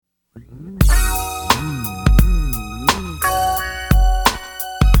The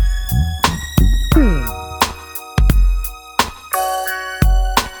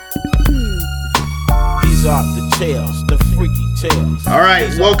freaky tales. All right,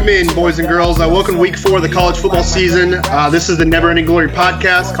 welcome in, boys and girls. Welcome to week 4 of the college football season. This is the Never Ending Glory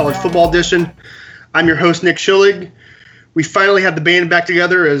podcast, college football edition. I'm your host, Nick Schillig. We finally have the band back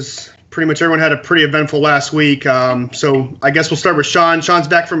together, as pretty much everyone had a pretty eventful last week. So I guess we'll start with Sean. Sean's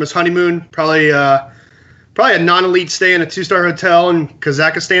back from his honeymoon, probably a non-elite stay in a 2-star hotel in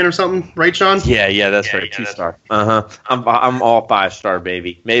Kazakhstan or something, right, Sean? Yeah, that's right, 2-star. I'm all 5-star,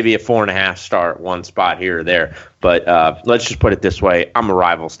 baby. Maybe a 4.5-star at one spot here or there. But let's just put it this way: I'm a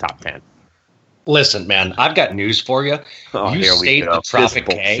Rivals top 10. Listen, man, I've got news for you. You stayed at the Tropic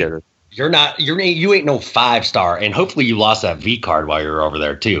K. You ain't no 5-star, and hopefully you lost that V card while you were over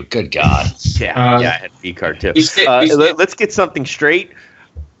there too. Good God. Yeah, I had a V card too. Let's get something straight.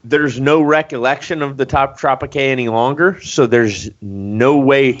 There's no recollection of the top Tropic any longer, so there's no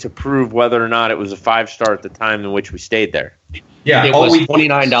way to prove whether or not it was a 5-star at the time in which we stayed there. Yeah, it was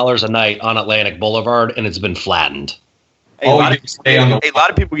 $29 a night on Atlantic Boulevard, and it's been flattened. A lot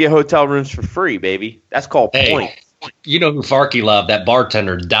of people get hotel rooms for free, baby. That's called points. You know who Farkey loved? That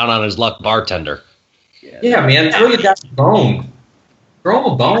bartender, down on his luck bartender. Yeah, man, throw the guy a bone. Throw him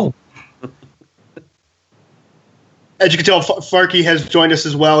a bone. As you can tell, Farkey has joined us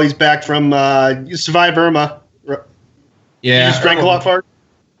as well. He's back from you survived Irma. Yeah. You just drank a lot, Fark?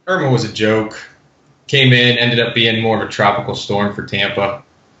 Irma was a joke. Came in, ended up being more of a tropical storm for Tampa.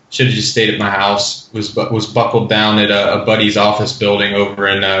 Should have just stayed at my house. Was buckled down at a buddy's office building over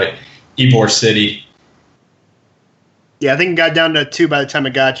in Ybor City. Yeah, I think it got down to 2 by the time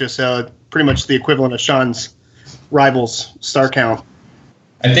it got you, so pretty much the equivalent of Sean's Rivals star count.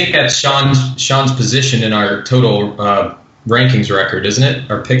 I think that's Sean's position in our total rankings record, isn't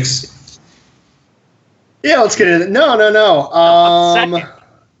it? Our picks. Yeah, let's get into it. No. Second.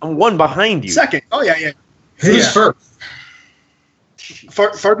 I'm one behind you. Second. Oh, yeah. Who's first?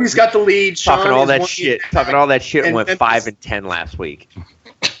 Farkey's got the lead. Talking all that shit and went 5-10 last week.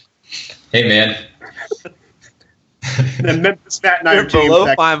 Hey, man. And Memphis, Matt, and I You're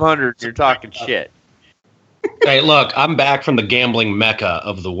below 500. You're talking shit. Hey, look, I'm back from the gambling mecca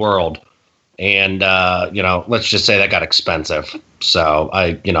of the world, and let's just say that got expensive. So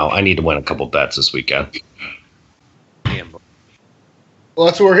I need to win a couple bets this weekend. Well,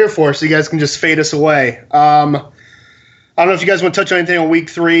 that's what we're here for, so you guys can just fade us away. I don't know if you guys want to touch on anything on week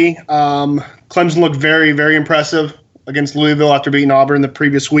 3. Clemson looked very, very impressive against Louisville after beating Auburn the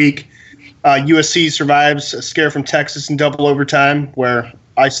previous week. USC survives a scare from Texas in double overtime, where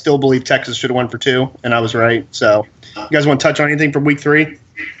I still believe Texas should have won for 2, and I was right. So, you guys want to touch on anything from week 3?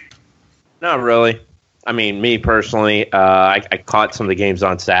 Not really. I mean, me personally, I caught some of the games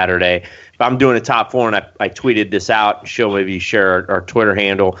on Saturday. If I'm doing a top 4, and I tweeted this out, she'll maybe share our Twitter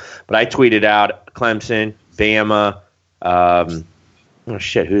handle, but I tweeted out Clemson, Bama, who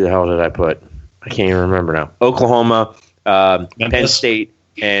the hell did I put? I can't even remember now. Oklahoma, Penn State,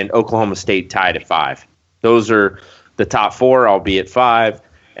 and Oklahoma State tied at 5. Those are the top 4. I'll be at 5.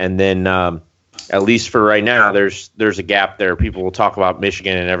 And then at least for right now, there's a gap there. People will talk about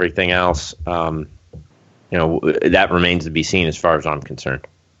Michigan and everything else. That remains to be seen as far as I'm concerned.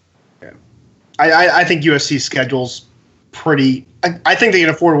 Yeah. I think USC's schedule's pretty – I think they can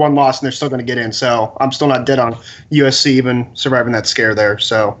afford one loss and they're still going to get in. So I'm still not dead on USC even surviving that scare there.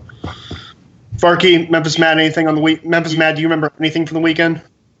 So Farkey, Memphis Matt, anything on the week? Memphis Matt, do you remember anything from the weekend?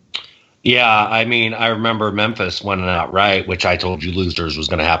 Yeah, I mean, I remember Memphis winning outright, which I told you losers was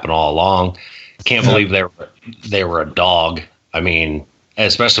going to happen all along. Can't believe they were a dog. I mean,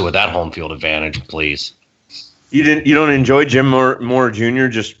 especially with that home field advantage, please. You don't enjoy Jim Moore Jr.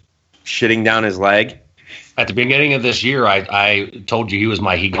 just shitting down his leg? At the beginning of this year, I told you he was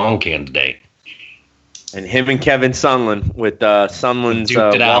my Hegon candidate. And him and Kevin Sunland, with Sunland's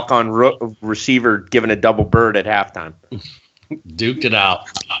walk-on receiver giving a double bird at halftime. Duked it out.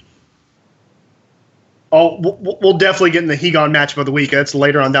 Oh, we'll definitely get in the Hegon matchup of the week. That's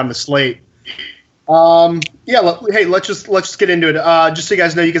later on down the slate. Let's just get into it. Just so you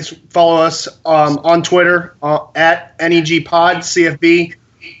guys know, you can follow us on Twitter at NEGPodCFB.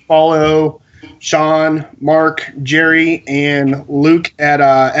 Follow Sean, Mark, Jerry, and Luke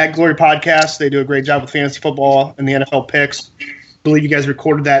at Glory Podcast. They do a great job with fantasy football and the NFL picks. I believe you guys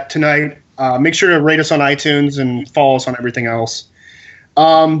recorded that tonight. Make sure to rate us on iTunes and follow us on everything else.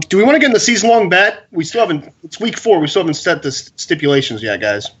 Do we want to get in the season-long bet? It's week 4. We still haven't set the stipulations yet,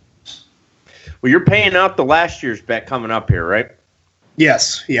 guys. Well, you're paying out the last year's bet coming up here, right?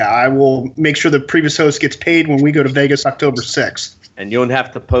 Yes. Yeah, I will make sure the previous host gets paid when we go to Vegas October 6th. And you don't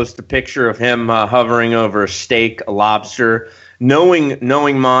have to post a picture of him hovering over a steak, a lobster.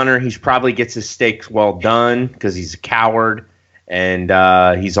 Knowing Monner, he probably gets his steaks well done because he's a coward, and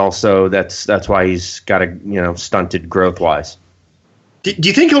he's also that's why he's got a stunted growth wise. Do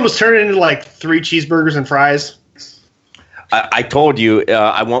you think he'll just turn it into like 3 cheeseburgers and fries? I told you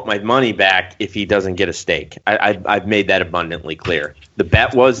I want my money back if he doesn't get a steak. I've made that abundantly clear. The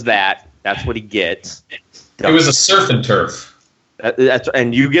bet was that's what he gets. It was a surf and turf.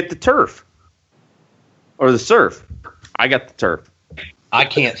 And you get the turf or the surf. I got the turf. I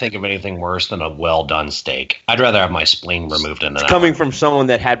can't think of anything worse than a well-done steak. I'd rather have my spleen removed in an hour. Coming from someone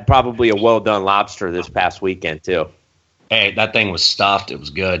that had probably a well-done lobster this past weekend, too. Hey, that thing was stuffed. It was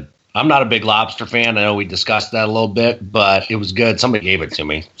good. I'm not a big lobster fan. I know we discussed that a little bit, but it was good. Somebody gave it to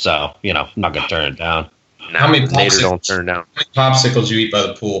me. So, I'm not going to turn it down. No, how many don't turn it down. How many popsicles you eat by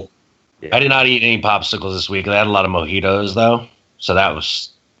the pool? Yeah. I did not eat any popsicles this week. I had a lot of mojitos, though. So that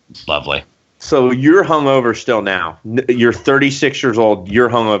was lovely. So you're hungover still now. You're 36 years old. You're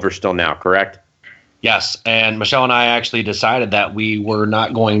hungover still now, correct? Yes. And Michelle and I actually decided that we were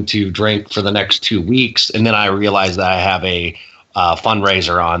not going to drink for the next 2 weeks. And then I realized that I have a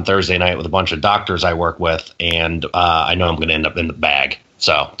fundraiser on Thursday night with a bunch of doctors I work with. And I know I'm going to end up in the bag.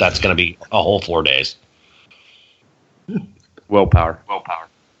 So that's going to be a whole 4 days. Willpower.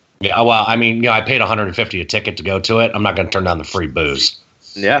 Yeah, well, I mean, I paid $150 a ticket to go to it. I'm not going to turn down the free booze.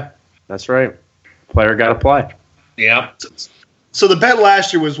 Yeah, that's right. Player got to play. Yeah. So the bet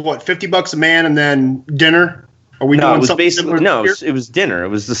last year was what, $50 a man and then dinner? Are we doing something similar? No, it was dinner. It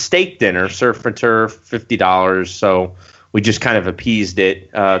was the steak dinner, surf and turf, $50. So we just kind of appeased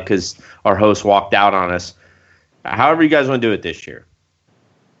it because our host walked out on us. However you guys want to do it this year.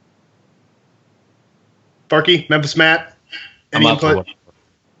 Barky, Memphis Matt, any input?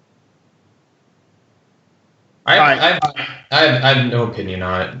 I have no opinion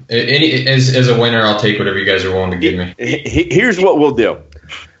on it. As a winner, I'll take whatever you guys are willing to give me. Here's what we'll do.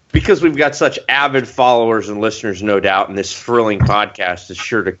 Because we've got such avid followers and listeners, no doubt, and this thrilling podcast is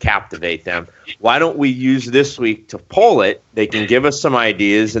sure to captivate them. Why don't we use this week to poll it? They can give us some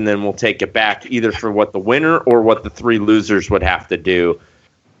ideas, and then we'll take it back either for what the winner or what the 3 losers would have to do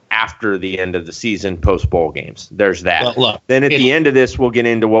after the end of the season, post-bowl games. There's that. Well, look, then at the end of this, we'll get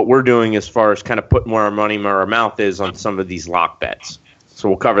into what we're doing as far as kind of putting more money where our mouth is on some of these lock bets. So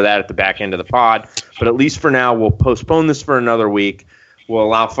we'll cover that at the back end of the pod. But at least for now, we'll postpone this for another week. We'll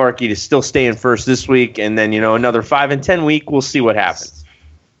allow Farkey to still stay in first this week, and then, another 5 and 10 week, we'll see what happens.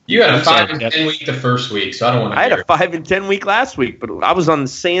 You had a 5 and 10 week the first week, so I don't want to I had a 5 and 10 week last week, but I was on the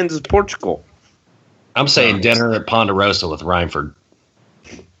sands of Portugal. I'm saying dinner at Ponderosa with Reinford.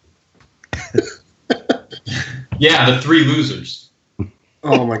 Yeah, the 3 losers.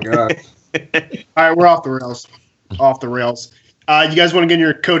 Oh, my God. All right, we're off the rails. Off the rails. You guys want to get in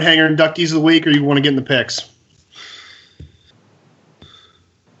your coat hanger inductees of the week, or you want to get in the picks?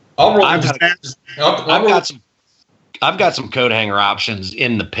 I've got some coat hanger options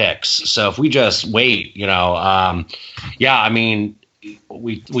in the picks. So if we just wait, I mean,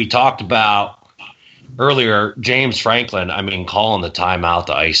 we talked about earlier, James Franklin, calling the timeout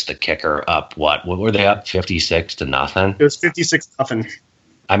to ice the kicker up. What were they up 56-0? It was 56-0.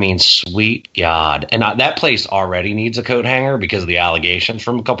 I mean, sweet God. And that place already needs a coat hanger because of the allegations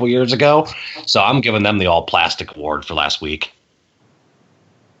from a couple years ago. So I'm giving them the all plastic award for last week.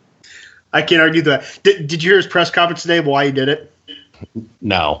 I can't argue that. Did you hear his press conference today? Why he did it?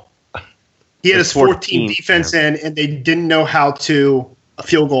 No. He had his 14 defense in, and they didn't know how to a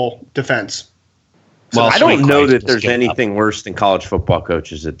field goal defense. Well, I don't know that there's anything worse than college football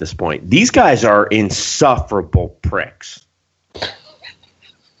coaches at this point. These guys are insufferable pricks.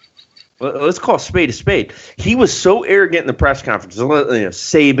 Let's call a spade. He was so arrogant in the press conference.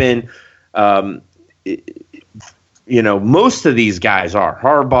 Saban, most of these guys are.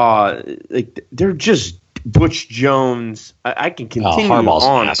 Harbaugh, they're just Butch Jones. I can continue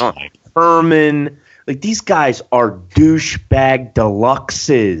on. Herman. These guys are douchebag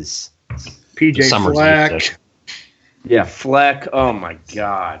deluxes. PJ Fleck. Yeah, Fleck. Oh, my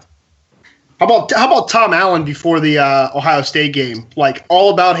God. How about Tom Allen before the Ohio State game?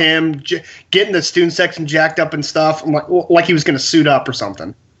 All about him getting the student section jacked up and stuff. I'm like he was going to suit up or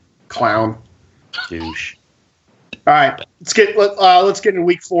something. Clown. Douche. All right, let's get into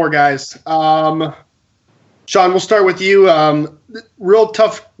week 4, guys. Sean, we'll start with you. Real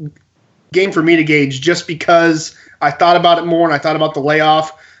tough game for me to gauge just because I thought about it more and I thought about the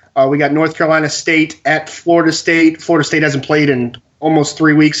layoff. We got North Carolina State at Florida State. Florida State hasn't played in almost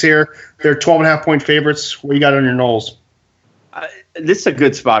 3 weeks here. They're 12.5-point favorites. What you got on your Noles? this is a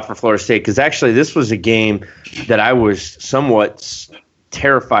good spot for Florida State because actually this was a game that I was somewhat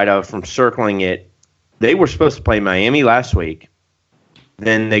terrified of from circling it. They were supposed to play Miami last week.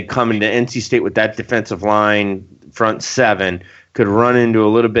 Then they come into NC State with that defensive line, front seven, could run into a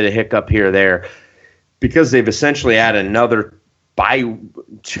little bit of hiccup here or there because they've essentially had another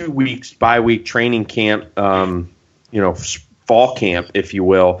 2 weeks bye-week training camp, fall camp, if you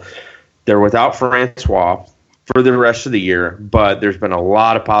will. They're without Francois for the rest of the year, but there's been a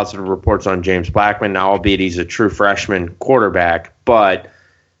lot of positive reports on James Blackman, now albeit he's a true freshman quarterback. But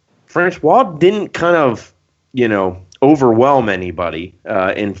Francois didn't kind of, overwhelm anybody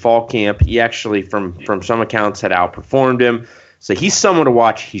in fall camp. He actually, from some accounts, had outperformed him. So he's someone to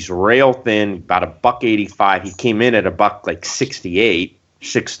watch. He's rail thin, about $185. He came in at $168, 6'3",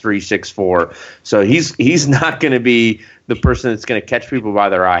 6'4". So he's not going to be the person that's going to catch people by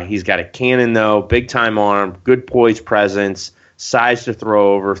their eye. He's got a cannon, though, big-time arm, good poise presence, size to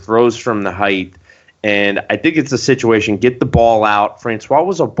throw over, throws from the height. And I think it's a situation, get the ball out. Francois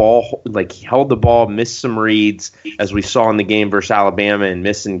was he held the ball, missed some reads, as we saw in the game versus Alabama, and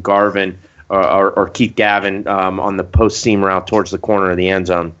missing Garvin or Keith Gavin on the post-seam route towards the corner of the end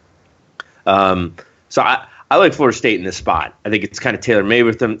zone. So I like Florida State in this spot. I think it's kind of tailor-made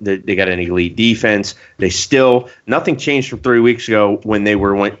with them. They got an elite defense. Nothing changed from 3 weeks ago when they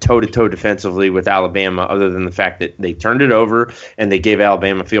went toe-to-toe defensively with Alabama, other than the fact that they turned it over and they gave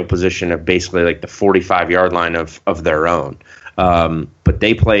Alabama field position of basically like the 45-yard line of their own. But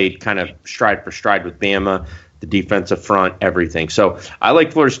they played kind of stride for stride with Bama, the defensive front, everything. So I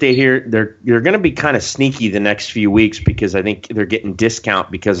like Florida State here. They're going to be kind of sneaky the next few weeks because I think they're getting discount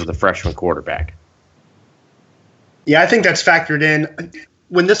because of the freshman quarterback. Yeah, I think that's factored in.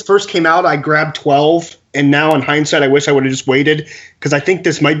 When this first came out, I grabbed 12, and now in hindsight, I wish I would have just waited because I think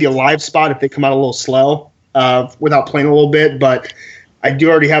this might be a live spot if they come out a little slow without playing a little bit. But I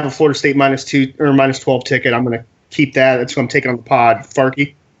do already have a Florida State -2 or -12 ticket. I'm going to keep that. That's what I'm taking on the pod.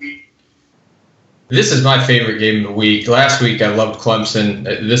 Farkey? This is my favorite game of the week. Last week, I loved Clemson.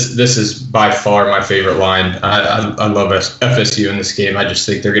 This is by far my favorite line. I love FSU in this game. I just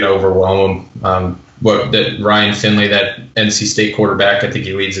think they're going to overwhelm them. That Ryan Finley, that NC State quarterback, I think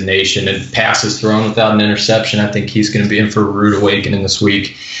he leads the nation in passes thrown without an interception. I think he's going to be in for a rude awakening this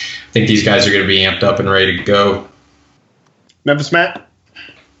week. I think these guys are going to be amped up and ready to go. Memphis Matt?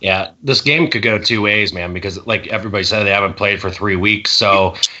 Yeah, this game could go two ways, man, because like everybody said, they haven't played for 3 weeks.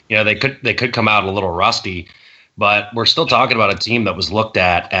 So, they could come out a little rusty. But we're still talking about a team that was looked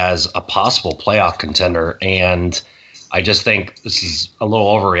at as a possible playoff contender. And I just think this is a little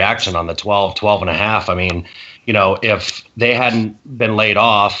overreaction on the 12.5. I mean, if they hadn't been laid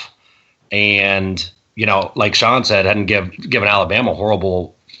off and, like Sean said, hadn't given Alabama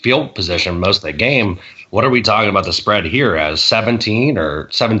horrible field position most of the game, what are we talking about the spread here as 17 or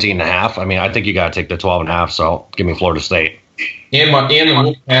 17.5? I mean, I think you got to take the 12.5. So give me Florida State. And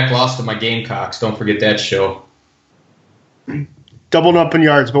the Wolfpack lost to my Gamecocks. Don't forget that show. Doubling up in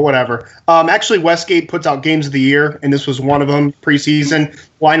yards, but whatever. Actually, Westgate puts out games of the year, and this was one of them preseason.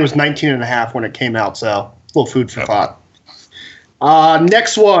 Line was 19.5 when it came out, so a little food for thought.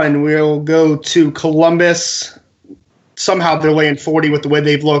 Next one, we'll go to Columbus. Somehow they're laying 40 with the way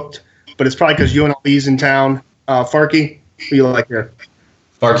they've looked, but it's probably because UNLV's in town. Farkey, what do you like here?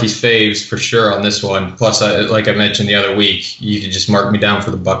 Farkey's faves for sure on this one. Plus, like I mentioned the other week, you can just mark me down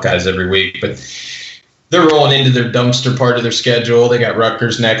for the Buckeyes every week, but they're rolling into their dumpster part of their schedule. They got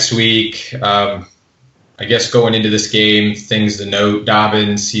Rutgers next week. I guess going into this game, things to note: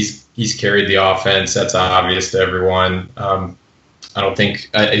 Dobbins, he's carried the offense. That's obvious to everyone. I don't think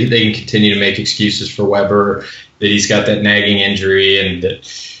they can continue to make excuses for Weber that he's got that nagging injury and that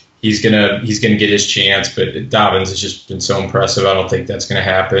he's gonna get his chance. But Dobbins has just been so impressive. I don't think that's gonna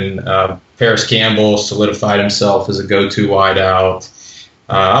happen. Paris Campbell solidified himself as a go-to wideout.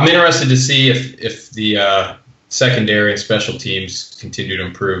 I'm interested to see if the secondary and special teams continue to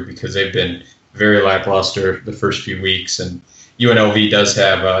improve because they've been very lackluster the first few weeks. And UNLV does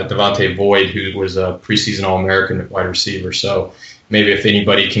have Devontae Boyd, who was a preseason All-American wide receiver. So maybe if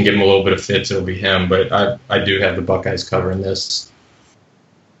anybody can give him a little bit of fits, it'll be him. But I do have the Buckeyes covering this.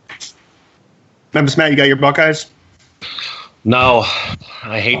 Memphis Matt, you got your Buckeyes? No,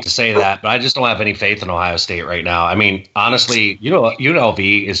 I hate to say that, but I just don't have any faith in Ohio State right now. I mean, honestly,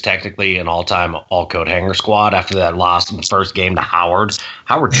 UNLV is technically an all-time all-coat hanger squad after that loss in the first game to Howard.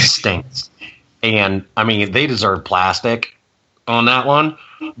 Howard stinks. And, I mean, they deserve plastic on that one,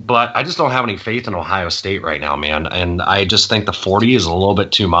 but I just don't have any faith in Ohio State right now, man. And I just think the 40 is a little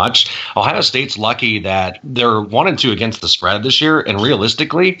bit too much. Ohio State's lucky that they're 1-2 against the spread this year, and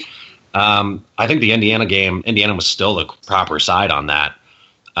realistically, I think the Indiana game, Indiana was still the proper side on that.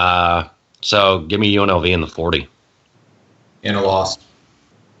 So give me UNLV in the 40. In a loss.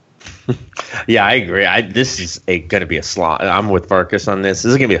 Yeah, I agree. This is going to be a slaughter. I'm with Farkas on this.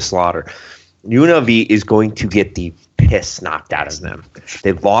 This is going to be a slaughter. UNLV is going to get the piss knocked out of them.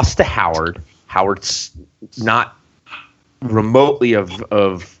 They lost to Howard. Howard's not remotely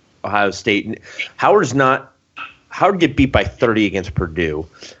of Ohio State. Howard get beat by 30 against Purdue,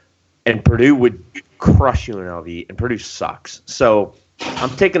 and Purdue would crush UNLV, and Purdue sucks. So I'm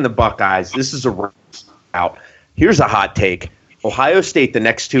taking the Buckeyes. This is a out. Here's a hot take. Ohio State the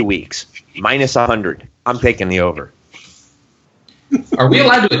next 2 weeks, minus 100. I'm taking the over. Are we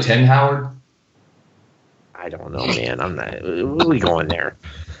allowed to attend Howard? I don't know, man. I'm not. We going there?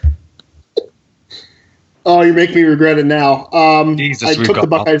 Oh, you make me regret it now. I took the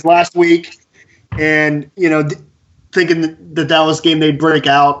Buckeyes last week, and thinking that was game they'd break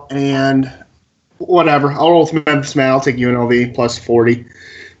out, and whatever. I'll roll with Memphis, man. I'll take UNLV plus 40.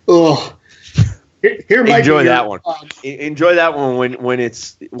 Ugh. Enjoy that one. Enjoy that one when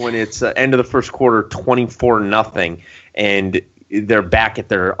it's end of the first quarter, 24-0, and they're back at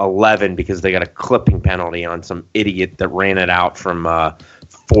their 11 because they got a clipping penalty on some idiot that ran it out from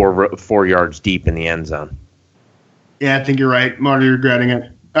 4 yards deep in the end zone. Yeah, I think you're right. I'm already regretting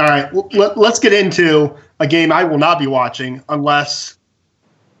it. All right, let's get into a game I will not be watching unless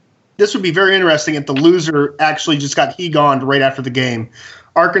this would be very interesting if the loser actually just got he-goned right after the game.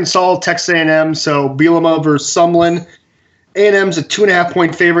 Arkansas, Texas A&M, so Bielema versus Sumlin. A&M's a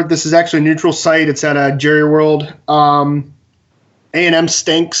 2.5-point favorite. This is actually a neutral site. It's at Jerry World. A&M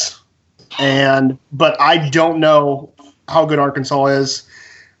stinks, but I don't know how good Arkansas is.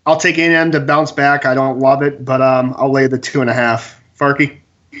 I'll take A&M to bounce back. I don't love it, but I'll lay the 2.5. Farkey?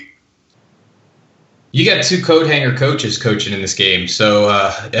 You got two coat hanger coaches coaching in this game, so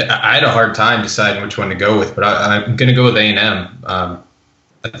I had a hard time deciding which one to go with, but I'm going to go with A&M.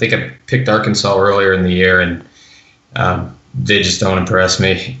 I think I picked Arkansas earlier in the year, and they just don't impress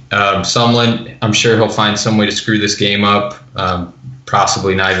me. Sumlin, I'm sure he'll find some way to screw this game up,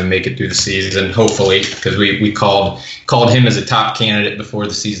 possibly not even make it through the season, hopefully, because we called him as a top candidate before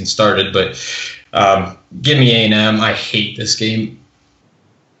the season started. But give me A&M. I hate this game.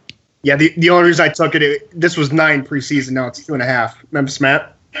 Yeah, the only reason I took it, this was 9 preseason. Now it's 2.5. Memphis,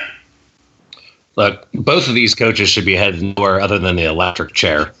 Matt? Look, both of these coaches should be headed nowhere other than the electric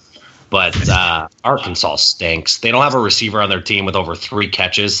chair. But Arkansas stinks. They don't have a receiver on their team with over 3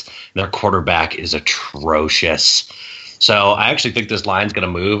 catches. Their quarterback is atrocious. So I actually think this line's going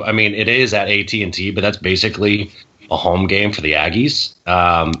to move. I mean, it is at AT&T, but that's basically a home game for the Aggies.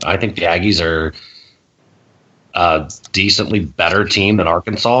 I think the Aggies are a decently better team than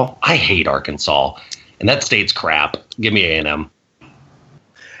Arkansas. I hate Arkansas, and that state's crap. Give me A&M.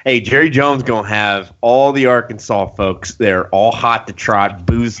 Hey, Jerry Jones going to have all the Arkansas folks there, all hot to trot,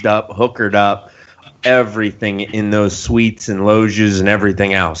 boozed up, hookered up, everything in those suites and loges and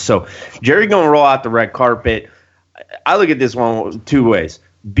everything else. So Jerry going to roll out the red carpet. I look at this one 2 ways.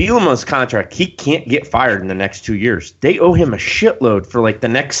 Bielema's contract, he can't get fired in the next 2 years. They owe him a shitload for like the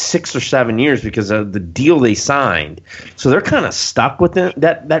next 6 or 7 years because of the deal they signed. So they're kind of stuck with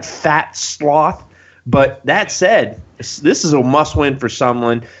that fat sloth. But that said, this is a must-win for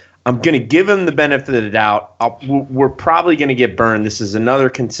Sumlin. I'm going to give him the benefit of the doubt. We're probably going to get burned. This is another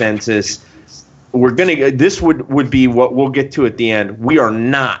consensus. This would be what we'll get to at the end. We are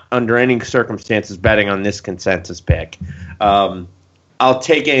not, under any circumstances, betting on this consensus pick. I'll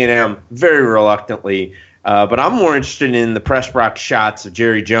take A&M very reluctantly, but I'm more interested in the press box shots of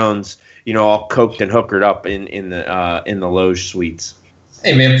Jerry Jones, all coked and hookered up in the loge suites.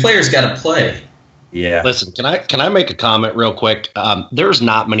 Hey man, players got to play. Yeah. Listen, can I make a comment real quick? There's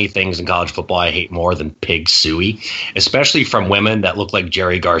not many things in college football I hate more than pig suey, especially from women that look like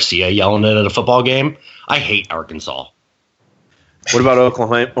Jerry Garcia yelling it at a football game. I hate Arkansas. What about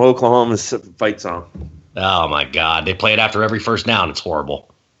Oklahoma's fight song? Oh my God, they play it after every first down. It's horrible.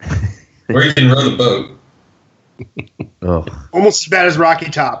 Or you can row the boat. Oh. Almost as bad as Rocky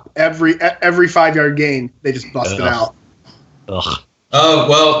Top. Every 5-yard gain, they just bust it out. Ugh. Oh,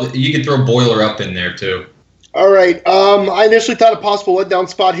 well, you could throw Boiler up in there, too. All right. I initially thought a possible letdown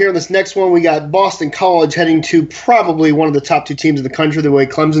spot here. In this next one, we got Boston College heading to probably one of the top 2 teams in the country the way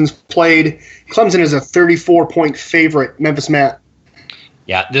Clemson's played. Clemson is a 34-point favorite. Memphis, Matt.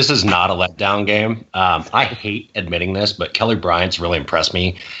 Yeah, this is not a letdown game. I hate admitting this, but Kelly Bryant's really impressed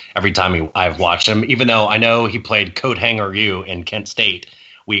me every time I've watched him, even though I know he played Coat Hanger U in Kent State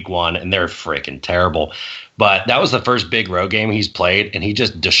week 1, and they're freaking terrible. But that was the first big road game he's played, and he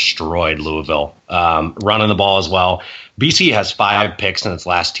just destroyed Louisville, running the ball as well. BC has 5 picks in its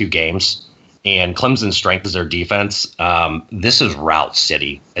last 2 games, and Clemson's strength is their defense. This is route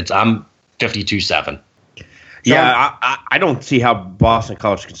city. I'm 52-7. Yeah, I don't see how Boston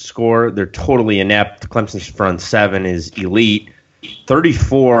College can score. They're totally inept. Clemson's front 7 is elite.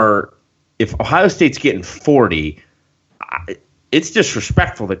 34, if Ohio State's getting 40, it's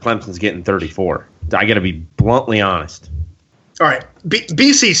disrespectful that Clemson's getting 34. I got to be bluntly honest. All right.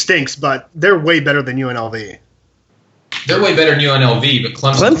 BC stinks, but they're way better than UNLV. They're way better than UNLV, but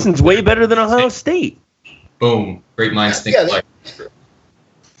Clemson's way better than Ohio State. Boom. Great minds think alike.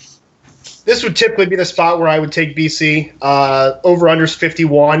 This would typically be the spot where I would take BC. Over-under's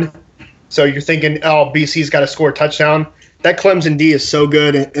 51. So you're thinking, BC's got to score a touchdown. That Clemson D is so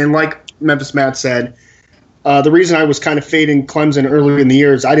good. And like Memphis Matt said, the reason I was kind of fading Clemson earlier in the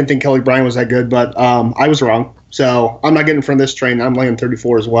year is I didn't think Kelly Bryant was that good, but I was wrong. So I'm not getting in front of this train. I'm laying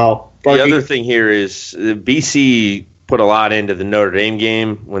 34 as well. The other thing here is BC put a lot into the Notre Dame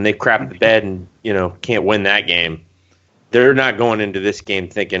game. When they crap the bed and can't win that game, they're not going into this game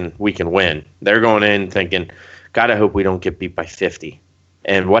thinking we can win. They're going in thinking, God, I hope we don't get beat by 50.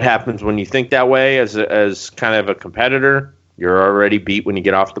 And what happens when you think that way as kind of a competitor? You're already beat when you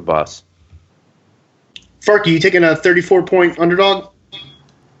get off the bus. Farkey, you taking a 34-point underdog?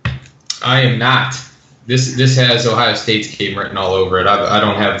 I am not. This has Ohio State's game written all over it. I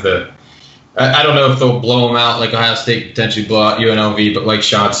don't have the. I don't know if they'll blow them out like Ohio State potentially blow out UNLV, but like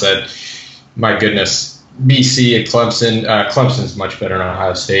Sean said, my goodness, BC and Clemson. Clemson's much better than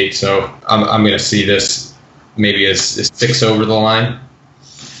Ohio State, so I'm going to see this maybe as 6 over the line.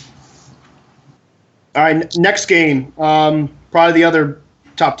 All right, next game, probably the other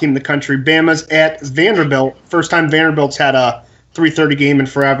top team in the country. Bama's at Vanderbilt. First time Vanderbilt's had a 3:30 game in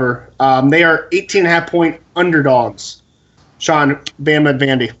forever. They are 18.5-point underdogs. Sean, Bama at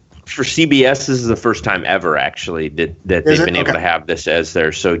Vandy. For CBS, this is the first time ever, actually, that they've been able to have this as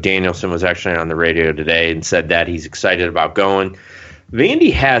theirs. So Danielson was actually on the radio today and said that he's excited about going.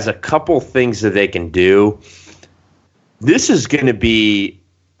 Vandy has a couple things that they can do. This is going to be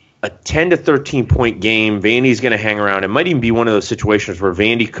a 10 to 13-point game. Vandy's going to hang around. It might even be one of those situations where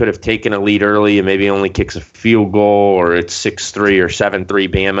Vandy could have taken a lead early and maybe only kicks a field goal, or it's 6-3 or 7-3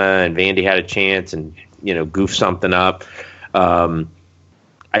 Bama, and Vandy had a chance and goof something up.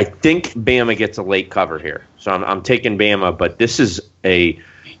 I think Bama gets a late cover here, so I'm taking Bama. But this is a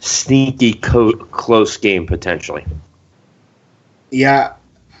sneaky close game potentially. Yeah,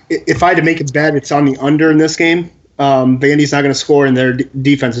 if I had to make a bet, it's on the under in this game. Vandy's not going to score, and their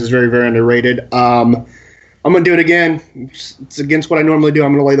defense is very, very underrated. I'm going to do it again. It's against what I normally do.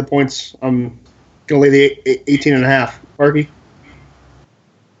 I'm going to lay the points. I'm going to lay the 18.5. Parky?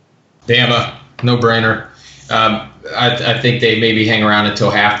 Bama, no-brainer. I think they maybe hang around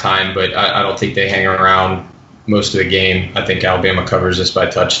until halftime, but I don't think they hang around most of the game. I think Alabama covers this by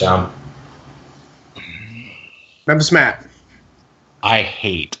touchdown. Memphis Matt. I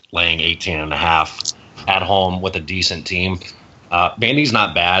hate laying 18.5 at home with a decent team. Vandy's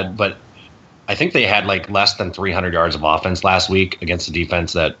not bad, but I think they had less than 300 yards of offense last week against a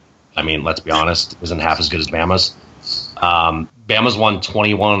defense that, let's be honest, isn't half as good as Bama's. Bama's won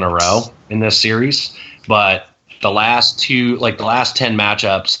 21 in a row in this series, but the last 10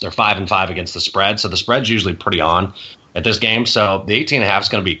 matchups, they're 5-5 against the spread. So the spread's usually pretty on at this game. So the 18.5 is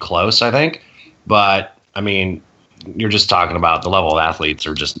going to be close, I think. But you're just talking about the level of athletes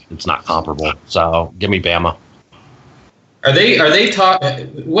it's not comparable. So give me Bama. Are they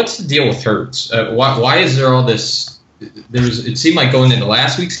what's the deal with Hurts? Why is there all this? It seemed like going into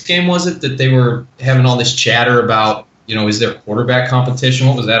last week's game, was it, that they were having all this chatter about, is there quarterback competition?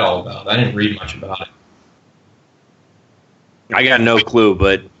 What was that all about? I didn't read much about it. I got no clue,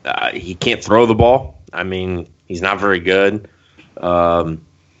 but he can't throw the ball. He's not very good.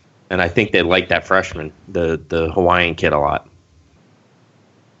 And I think they like that freshman, the Hawaiian kid, a lot.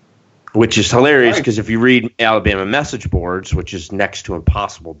 Which is hilarious because if you read Alabama message boards, which is next to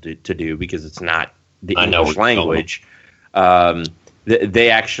impossible to do because it's not the English language, they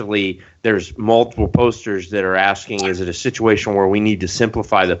actually, there's multiple posters that are asking, is it a situation where we need to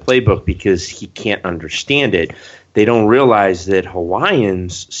simplify the playbook because he can't understand it? They don't realize that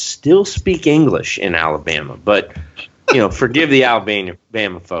Hawaiians still speak English in Alabama. But, forgive the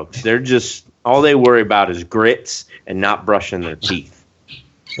Alabama folks. They're just, all they worry about is grits and not brushing their teeth.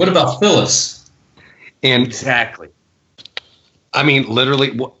 What about Phyllis? Exactly.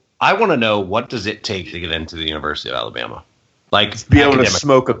 Literally, I want to know, what does it take to get into the University of Alabama? Be able to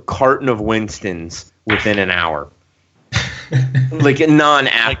smoke a carton of Winstons within an hour. like a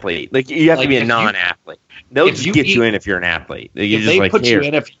non-athlete. Like you have to be a non-athlete. They'll just get you in if you're an athlete. If they put you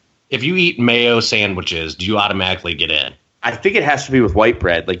in, if you eat mayo sandwiches, do you automatically get in? I think it has to be with white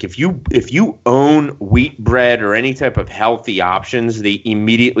bread. Like if you own wheat bread or any type of healthy options, they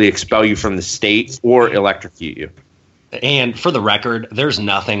immediately expel you from the state or electrocute you. And for the record, there's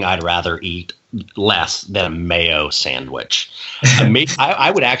nothing I'd rather eat less than a mayo sandwich.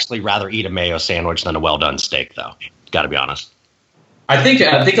 I would actually rather eat a mayo sandwich than a well-done steak, though. Got to be honest. I think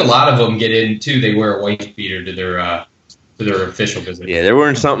a lot of them get in too. They wear a white beater to their official visit. Yeah, they're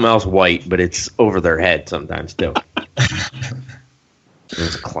wearing something else white, but it's over their head sometimes too.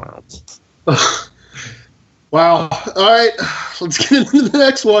 Those clowns. Wow. All right, let's get into the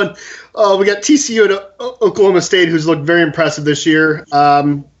next one. We got TCU at Oklahoma State, who's looked very impressive this year.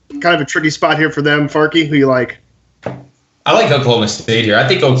 Kind of a tricky spot here for them. Farkey, who you like? I like Oklahoma State here. I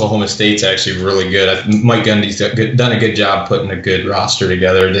think Oklahoma State's actually really good. Mike Gundy's done a good job putting a good roster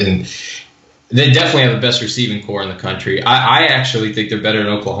together. And they definitely have the best receiving core in the country. I actually think they're better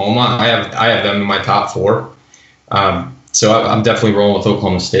than Oklahoma. I have them in my top 4. So I'm definitely rolling with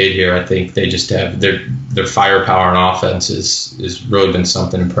Oklahoma State here. I think they just have their firepower and offense is really been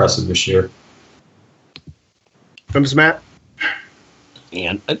something impressive this year. From Matt?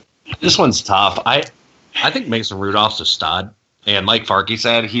 And this one's tough. I think Mason Rudolph's a stud. And like Farkey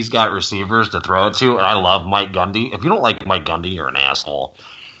said, he's got receivers to throw it to. And I love Mike Gundy. If you don't like Mike Gundy, you're an asshole.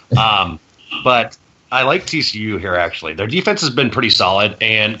 But I like TCU here, actually. Their defense has been pretty solid.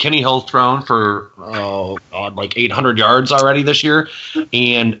 And Kenny Hill's thrown for, like 800 yards already this year.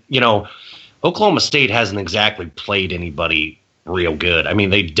 And, Oklahoma State hasn't exactly played anybody real good. I mean,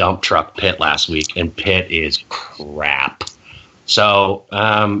 they dump truck Pitt last week, and Pitt is crap. So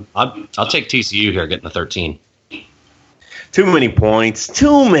I'll take TCU here, getting the 13. Too many points.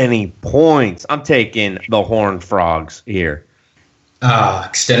 I'm taking the Horned Frogs here.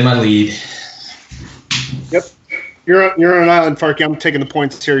 Extend my lead. Yep. You're on an island, Farkey. I'm taking the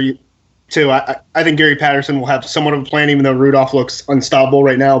points here, too. I think Gary Patterson will have somewhat of a plan, even though Rudolph looks unstoppable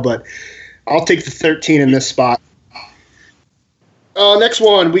right now. But I'll take the 13 in this spot. Next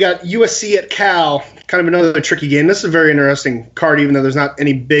one, we got USC at Cal. Kind of another tricky game. This is a very interesting card, even though there's not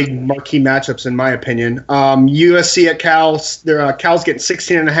any big marquee matchups, in my opinion. USC at Cal, Cal's getting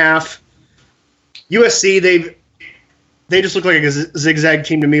 16.5. USC, they just look like a zigzag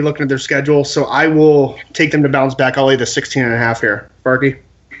team to me looking at their schedule, so I will take them to bounce back. I'll lay the 16.5 here. Farkey?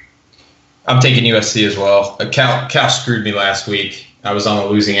 I'm taking USC as well. Cal screwed me last week. I was on the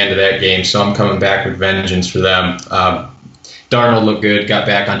losing end of that game, so I'm coming back with vengeance for them. Darnold looked good, got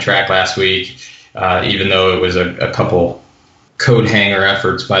back on track last week, even though it was a couple code hanger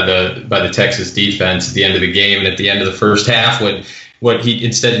efforts by the Texas defense at the end of the game. And at the end of the first half, what he,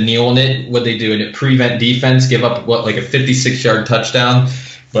 instead of kneeling it, what they do in a prevent defense, give up like a 56-yard touchdown.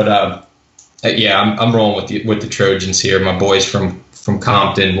 But I'm rolling with the Trojans here. My boys from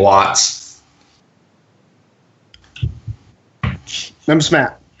Compton, Watts. I'm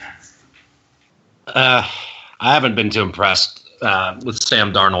Matt. I haven't been too impressed with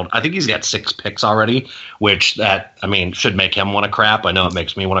Sam Darnold. I think he's got 6 picks already, which should make him want to crap. I know it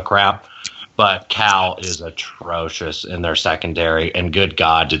makes me want to crap. But Cal is atrocious in their secondary, and good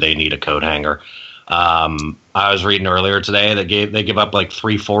God, do they need a coat hanger. I was reading earlier today that they give up like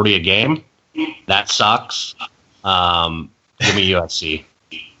 340 a game. That sucks. Give me USC.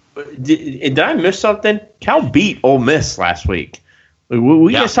 Did I miss something? Cal beat Ole Miss last week. What are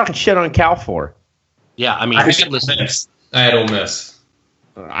you guys talking shit on Cal for? Yeah, I mean, I had Ole Miss.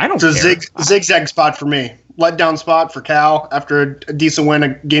 I don't It's care. a zigzag spot for me. Letdown spot for Cal after a decent win, a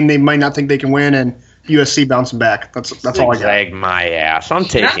game they might not think they can win, and USC bouncing back. That's all I got. Zigzag my ass. I'm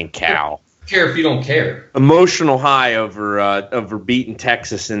taking Cal. I don't care if you don't care. Emotional high over beating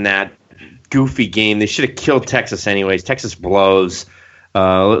Texas in that goofy game. They should have killed Texas anyways. Texas blows.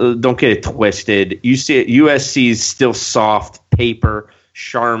 Don't get it twisted. You see it, USC's still soft paper.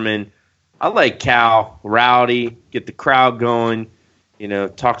 Sharman. I like Cal. Rowdy. Get the crowd going.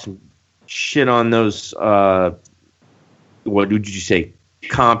 Talk some shit on those, what did you say,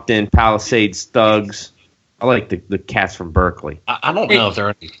 Compton, Palisades thugs. I like the cats from Berkeley. I don't know if there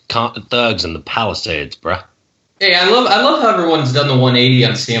are any thugs in the Palisades, bruh. Hey, I love how everyone's done the 180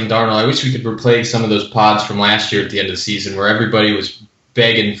 on Sam Darnold. I wish we could replay some of those pods from last year at the end of the season where everybody was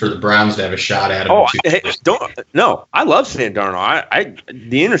begging for the Browns to have a shot at him. I love Sam Darnold.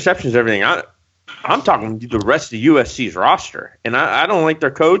 The interceptions, everything. I'm talking the rest of USC's roster, and I don't like their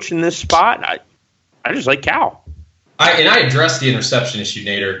coach in this spot. I just like Cal. I addressed the interception issue,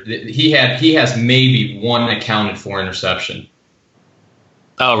 Nader. He has maybe one accounted for interception.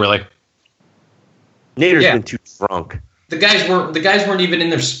 Oh, really? Nader's been too drunk. the guys weren't even in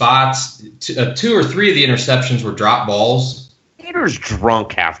their spots. 2 or 3 of the interceptions were drop balls. Peter's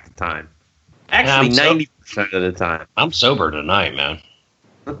drunk half the time. Actually, 90% of the time. I'm sober tonight, man.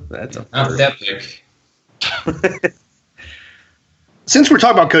 That's Not epic. Since we're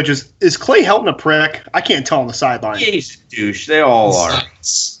talking about coaches, is Clay Helton a prick? I can't tell on the sideline. Yeah, he's a douche. They all are.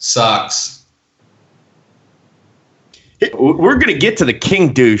 Sucks. We're going to get to the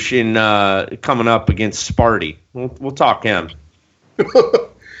king douche in coming up against Sparty. We'll talk him.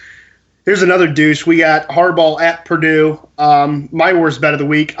 Here's another douche. We got Harbaugh at Purdue. My worst bet of the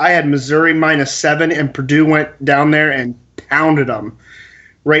week. I had Missouri -7, and Purdue went down there and pounded them.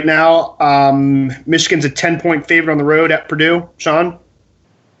 Right now, Michigan's a 10-point favorite on the road at Purdue. Sean?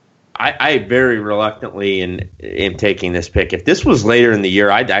 I very reluctantly am taking this pick. If this was later in the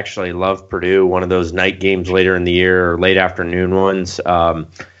year, I'd actually love Purdue, one of those night games later in the year or late afternoon ones.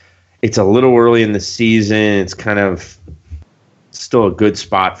 It's a little early in the season. It's kind of still a good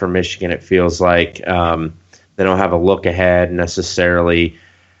spot for Michigan, it feels like. They don't have a look ahead necessarily.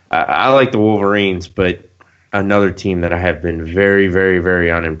 I like the Wolverines, but another team that I have been very, very,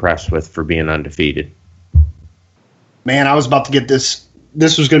 very unimpressed with for being undefeated. Man, I was about to get this.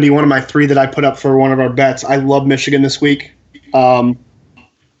 This was going to be one of my 3 that I put up for one of our bets. I love Michigan this week. I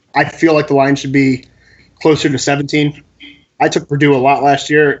feel like the line should be closer to 17. I took Purdue a lot last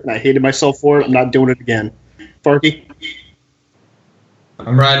year, and I hated myself for it. I'm not doing it again. Farkey?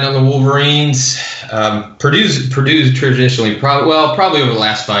 I'm riding on the Wolverines. Purdue's traditionally, probably over the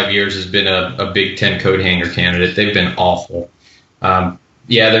last 5 years, has been a Big Ten coat hanger candidate. They've been awful. They're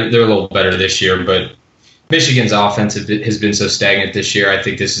a little better this year, but Michigan's offense has been so stagnant this year. I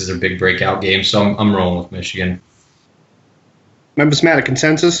think this is their big breakout game, so I'm rolling with Michigan. Memphis Matt, a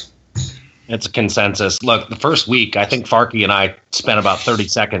consensus? It's a consensus. Look, the first week, I think Farkey and I spent about 30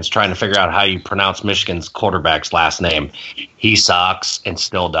 seconds trying to figure out how you pronounce Michigan's quarterback's last name. He sucks and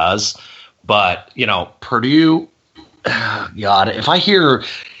still does. But, Purdue, God, if I hear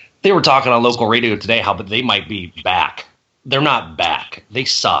they were talking on local radio today how they might be back. They're not back. They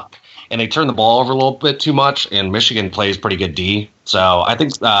suck. And they turn the ball over a little bit too much, and Michigan plays pretty good D. So I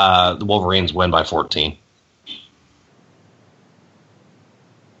think the Wolverines win by 14.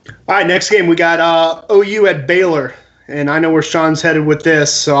 All right, next game we got OU at Baylor, and I know where Sean's headed with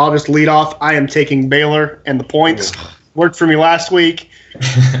this, so I'll just lead off. I am taking Baylor and the points. Worked for me last week.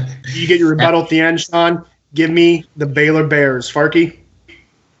 You get your rebuttal at the end, Sean. Give me the Baylor Bears. Farkey?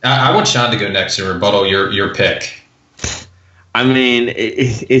 I want Sean to go next and rebuttal your pick. I mean,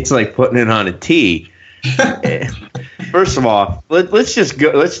 it's like putting it on a tee. First of all, let's just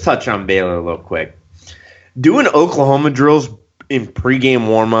go. Let's touch on Baylor a little quick. Doing Oklahoma drills in pregame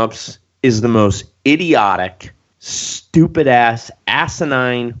warmups is the most idiotic, stupid-ass,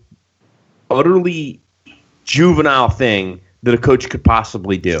 asinine, utterly juvenile thing that a coach could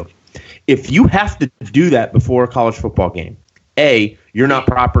possibly do. If you have to do that before a college football game, A, you're not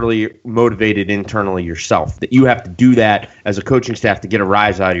properly motivated internally yourself, that you have to do that as a coaching staff to get a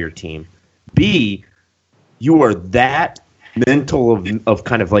rise out of your team. B, you are that mental of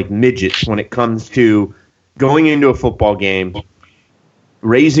kind of like midgets when it comes to going into a football game,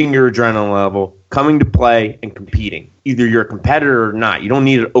 raising your adrenaline level, coming to play, and competing. Either you're a competitor or not. You don't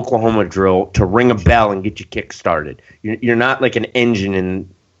need an Oklahoma drill to ring a bell and get you kick-started. You're not like an engine in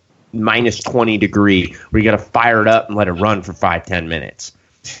minus 20 degree where you got to fire it up and let it run for 5-10 minutes.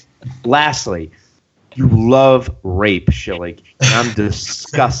 Lastly, you love rape, Schillig, and I'm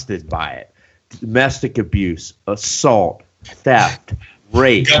disgusted by it. Domestic abuse, assault, theft,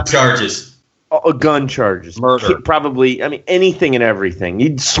 rape. Gun charges. Gun charges. Murder. Probably, I mean, anything and everything.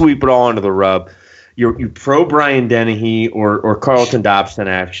 You'd sweep it all under the rug. You're pro Brian Dennehy or Carlton Dobson,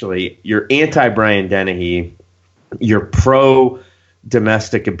 actually. You're anti Brian Dennehy. You're pro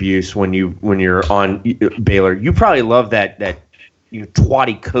domestic abuse when you're on Baylor. You probably love that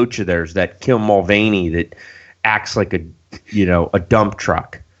twatty coach of theirs, that Kim Mulvaney that acts like a dump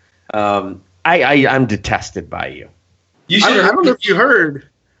truck. I'm detested by you. I don't know if you heard.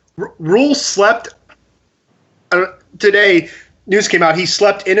 Rule slept today. News came out. He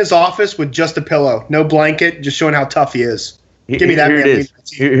slept in his office with just a pillow, no blanket, just showing how tough he is. Give me that. Here it is.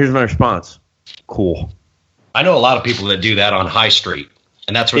 Here's my response. Cool. I know a lot of people that do that on High Street,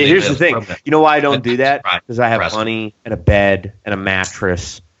 and that's where here's the thing. You know why I don't do that? Because I have Impressive. money and a bed and a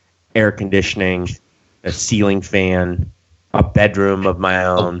mattress, air conditioning, a ceiling fan, a bedroom of my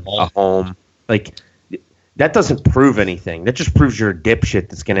own, a home. Like, that doesn't prove anything. That just proves you're a dipshit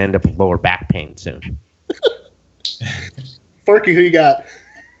that's going to end up with lower back pain soon. Forky, who you got?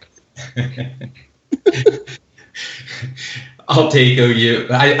 I'll take OU.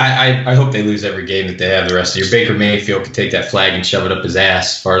 I hope they lose every game that they have the rest of the year. Baker Mayfield could take that flag and shove it up his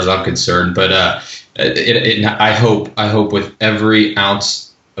ass, as far as I'm concerned. But I hope with every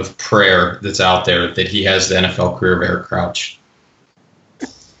ounce of prayer that's out there that he has the NFL career of Eric Crouch.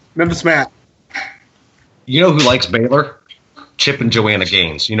 Memphis Matt. You know who likes Baylor? Chip and Joanna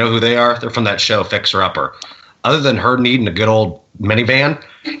Gaines. You know who they are? They're from that show Fixer Upper. Other than her needing a good old minivan,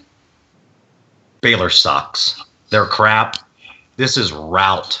 Baylor sucks. They're crap. This is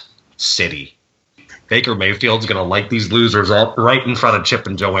route city. Baker Mayfield's going to light these losers up right in front of Chip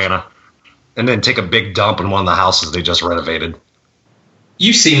and Joanna and then take a big dump in one of the houses they just renovated.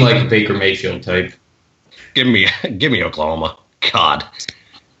 You seem like a Baker Mayfield type. Give me Oklahoma. God.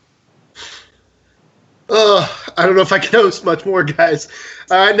 I don't know if I can host much more, guys.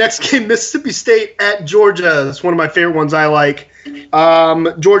 All right, next game, Mississippi State at Georgia. That's one of my favorite ones I like.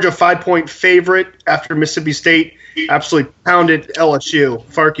 Georgia 5-point favorite after Mississippi State absolutely pounded LSU.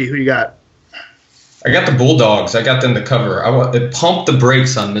 Farkey, who you got? I got the Bulldogs. I got them to cover. I want to pump the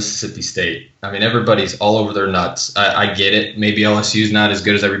brakes on Mississippi State. I mean, everybody's all over their nuts. I get it. Maybe LSU's not as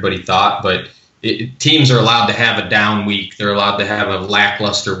good as everybody thought, but teams are allowed to have a down week. They're allowed to have a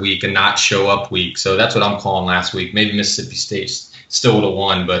lackluster week and not show up week. So that's what I'm calling last week. Maybe Mississippi State still would have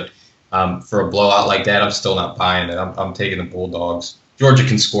won, but for a blowout like that, I'm still not buying it. I'm taking the Bulldogs. Georgia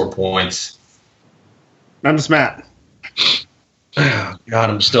can score points. Memphis Matt. God,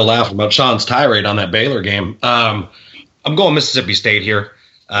 I'm still laughing about Sean's tirade on that Baylor game. I'm going Mississippi State here.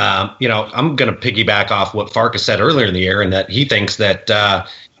 I'm going to piggyback off what Farkas said earlier in the year, and that he thinks that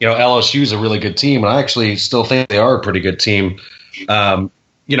LSU is a really good team, and I actually still think they are a pretty good team.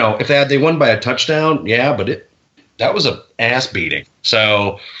 If they won by a touchdown, yeah, but that was a ass beating.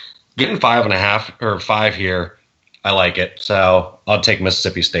 So getting 5.5 or 5 here, I like it. So I'll take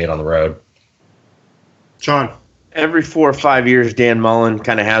Mississippi State on the road. Sean. Every 4 or 5 years, Dan Mullen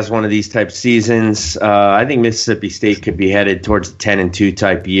kind of has one of these type seasons. I think Mississippi State could be headed towards the 10-2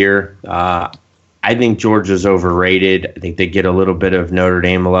 type year. I think Georgia's overrated. I think they get a little bit of Notre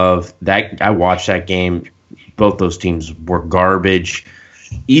Dame love. I watched that game. Both those teams were garbage.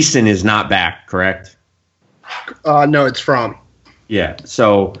 Easton is not back, correct? No, it's from. Yeah.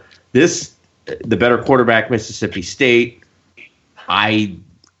 So the better quarterback, Mississippi State. I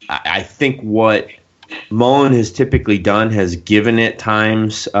think what Mullen has typically done has given at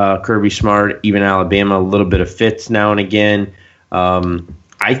times Kirby Smart, even Alabama, a little bit of fits now and again.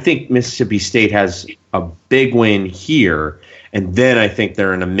 I think Mississippi State has a big win here, and then I think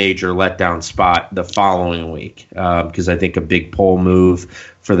they're in a major letdown spot the following week because I think a big poll move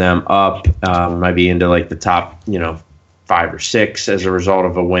for them up might be into like the top 5 or 6 as a result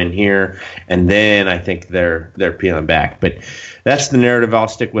of a win here, and then I think they're peeling back. But that's the narrative I'll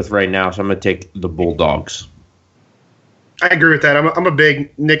stick with right now, so I'm going to take the Bulldogs. I agree with that. I'm a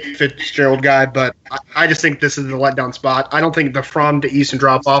big Nick Fitzgerald guy, but I just think this is the letdown spot. I don't think the from to Easton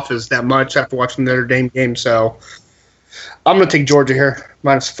drop-off is that much after watching the Notre Dame game, so I'm going to take Georgia here,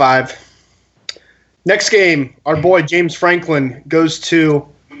 -5. Next game, our boy James Franklin goes to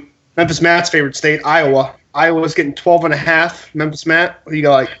Memphis Matt's favorite state, Iowa. Iowa's getting 12.5. Memphis Matt, what do you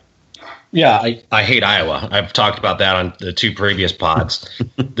got like? Yeah, I hate Iowa. I've talked about that on the 2 previous pods.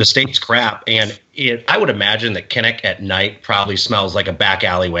 The state's crap, and I would imagine that Kinnick at night probably smells like a back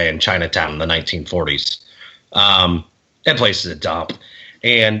alleyway in Chinatown in the 1940s. That place is a dump.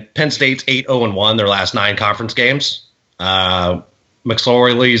 And Penn State's 8-0-1 their last 9 conference games.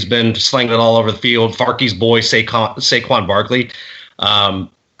 McSorley's been slinging it all over the field. Farkey's boy, Saquon Barkley.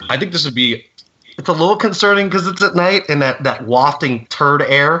 I think this would be – it's a little concerning because it's at night and that wafting turd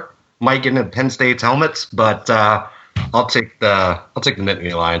air might get into Penn State's helmets, but I'll take the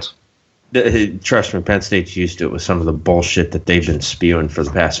Nittany Lions. Trust me, Penn State's used to it with some of the bullshit that they've been spewing for the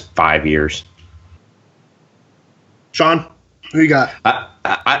past 5 years. Sean, who you got?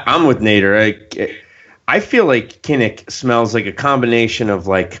 I'm with Nader. I feel like Kinnick smells like a combination of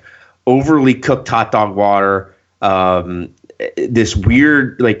like overly cooked hot dog water, this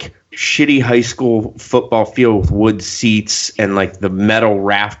weird like shitty high school football field with wood seats and like the metal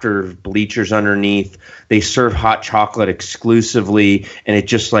rafter bleachers underneath. They serve hot chocolate exclusively, and it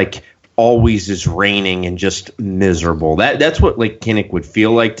just like always is raining and just miserable. That's what like Kinnick would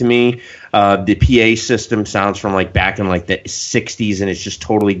feel like to me. The PA system sounds from like back in like the 60s, and it's just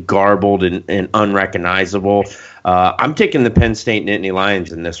totally garbled and unrecognizable. I'm taking the Penn State Nittany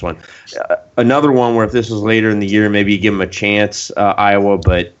Lions in this one. Another one where if this was later in the year, maybe you give them a chance, Iowa,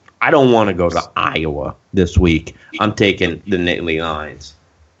 but I don't want to go to Iowa this week. I'm taking the Nittany Lions.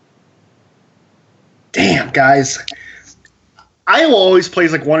 Damn, guys. Iowa always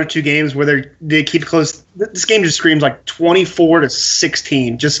plays like one or two games where they keep it close. This game just screams like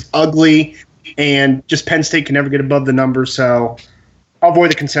 24-16, just ugly, and just Penn State can never get above the numbers. So I'll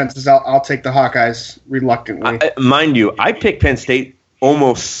avoid the consensus. I'll take the Hawkeyes reluctantly. Mind you, I picked Penn State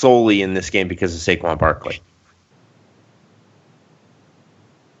almost solely in this game because of Saquon Barkley.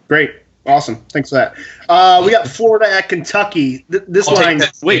 Great. Awesome. Thanks for that. We got Florida at Kentucky. This line.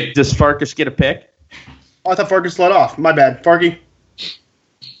 Wait, does Farkas get a pick? Oh, I thought Farkas led off. My bad. Farky?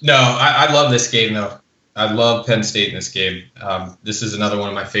 No, I love this game, though. I love Penn State in this game. This is another one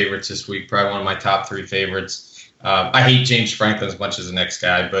of my favorites this week, probably one of my top 3 favorites. I hate James Franklin as much as the next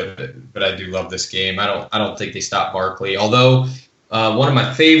guy, but I do love this game. I don't think they stop Barkley. Although one of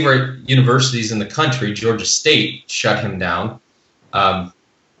my favorite universities in the country, Georgia State, shut him down.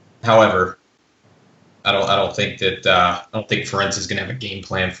 However, I don't think Ferentz is going to have a game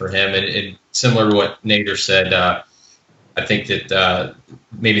plan for him. And similar to what Nader said, I think that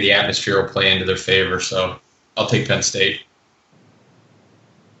maybe the atmosphere will play into their favor. So I'll take Penn State.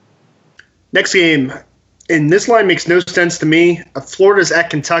 Next game, and this line makes no sense to me. Florida's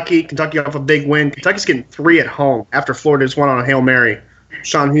at Kentucky. Kentucky off a big win. Kentucky's getting 3 at home after Florida just won on a Hail Mary.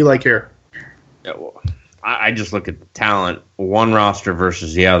 Sean, who you like here? Yeah, well, I just look at the talent, one roster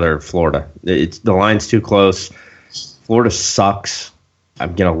versus the other. Florida, the line's too close. Florida sucks.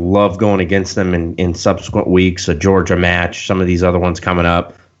 I'm gonna love going against them in subsequent weeks. A Georgia match, some of these other ones coming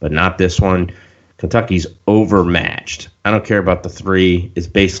up, but not this one. Kentucky's overmatched. I don't care about the 3. It's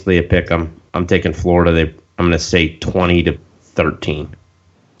basically a pick 'em. I'm taking Florida. I'm gonna say 20-13.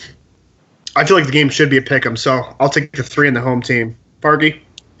 I feel like the game should be a pick 'em, so I'll take the 3 in the home team. Parky?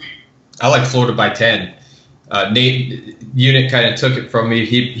 I like Florida by 10. Nate Unit kind of took it from me.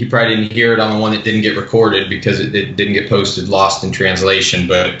 He probably didn't hear it on the one that didn't get recorded because it didn't get posted, lost in translation.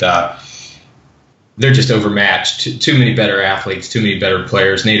 But they're just overmatched. Too many better athletes, too many better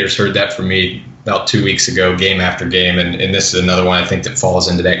players. Nader's heard that from me about 2 weeks ago, game after game. And this is another one I think that falls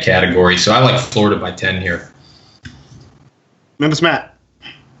into that category. So I like Florida by 10 here. Memphis Matt.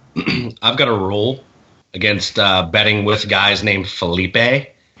 I've got a rule against betting with guys named Felipe.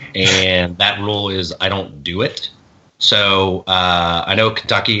 And that rule is I don't do it. So I know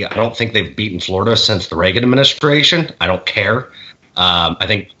Kentucky, I don't think they've beaten Florida since the Reagan administration. I don't care. I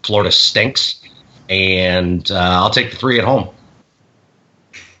think Florida stinks. And I'll take the 3 at home.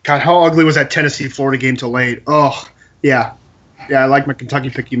 God, how ugly was that Tennessee-Florida game till late? Oh, yeah. Yeah, I like my Kentucky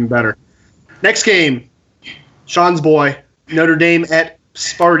pick even better. Next game, Sean's boy, Notre Dame at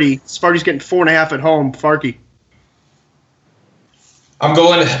Sparty. Sparty's getting 4.5 at home. Farky. I'm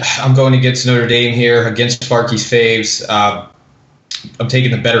going against Notre Dame here, against Sparky's faves. I'm taking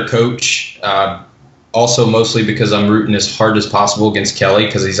the better coach. Also, mostly because I'm rooting as hard as possible against Kelly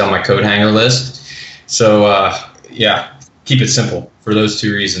because he's on my coat hanger list. So, yeah, keep it simple. For those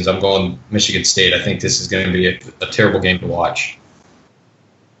 2 reasons, I'm going Michigan State. I think this is going to be a terrible game to watch.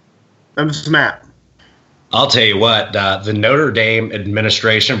 Memphis Matt. I'll tell you what, the Notre Dame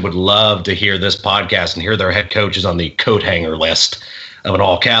administration would love to hear this podcast and hear their head coaches on the coat hanger list of an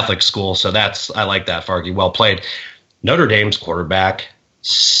all-Catholic school. So I like that, Farky. Well played. Notre Dame's quarterback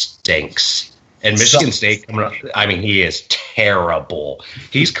stinks. And Michigan State, he is terrible.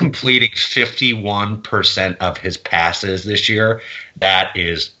 He's completing 51% of his passes this year. That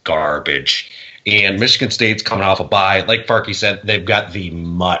is garbage. And Michigan State's coming off a bye. Like Farky said, they've got the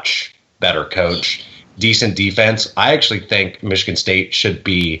much better coach. Decent defense. I actually think Michigan State should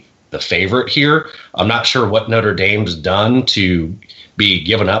be the favorite here. I'm not sure what Notre Dame's done to be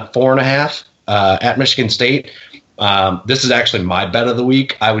given up 4.5 at Michigan State. This is actually my bet of the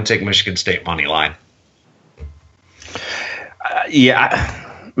week. I would take Michigan State money line.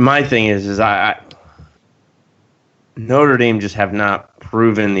 My thing is Notre Dame just have not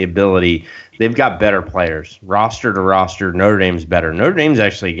proven the ability. They've got better players, roster to roster. Notre Dame's better. Notre Dame's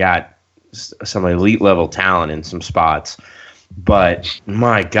actually got some elite level talent in some spots, but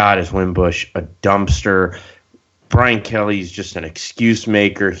my God, is Wimbush a dumpster? Brian Kelly's just an excuse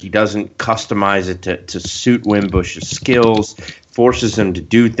maker. He doesn't customize it to suit Wimbush's skills, forces him to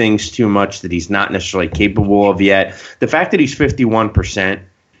do things too much that he's not necessarily capable of yet. The fact that he's 51%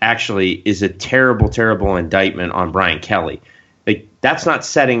 actually is a terrible, terrible indictment on Brian Kelly. Like, that's not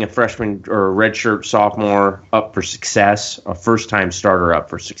setting a freshman or a redshirt sophomore up for success, a first-time starter up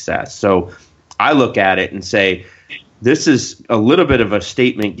for success. So I look at it and say, this is a little bit of a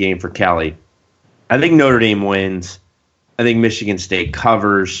statement game for Kelly. I think Notre Dame wins. I think Michigan State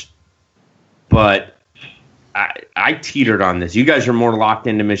covers. But I teetered on this. You guys are more locked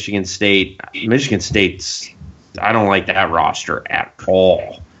into Michigan State. Michigan State's – I don't like that roster at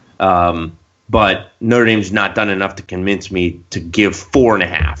all. but Notre Dame's not done enough to convince me to give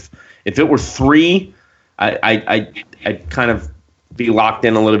 4.5. If it were 3, I'd kind of be locked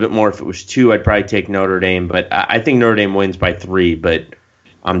in a little bit more. If it was 2, I'd probably take Notre Dame, but I think Notre Dame wins by 3, but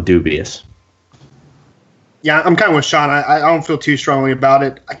I'm dubious. Yeah, I'm kind of with Sean. I don't feel too strongly about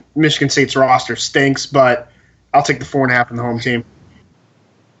it. Michigan State's roster stinks, but I'll take the 4.5 from the home team.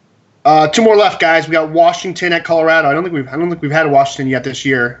 2 more left, guys. We got Washington at Colorado. I don't think we've had a Washington yet this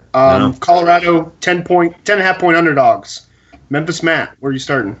year. No. Colorado 10.5 point underdogs. Memphis, Matt, where are you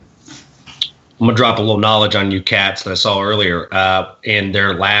starting? I'm going to drop a little knowledge on you cats that I saw earlier. In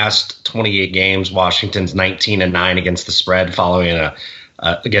their last 28 games, Washington's 19-9 against the spread following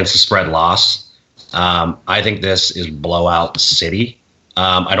against the spread loss. I think this is blowout city.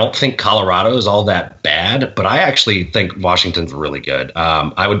 I don't think Colorado is all that bad, but I actually think Washington's really good.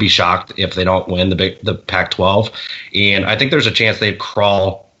 I would be shocked if they don't win the Pac-12, and I think there's a chance they'd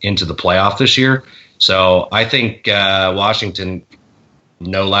crawl into the playoff this year. So I think Washington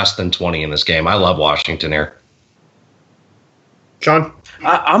no less than 20 in this game. I love Washington here. John?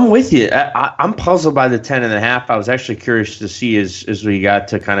 I'm with you. I'm puzzled by the 10.5. I was actually curious to see as we got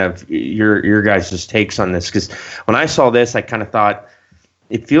to kind of your guys' takes on this, because when I saw this, I kind of thought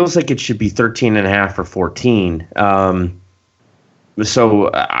it feels like it should be 13.5 or 14. So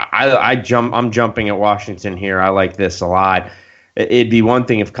I'm jumping at Washington here. I like this a lot. It'd be one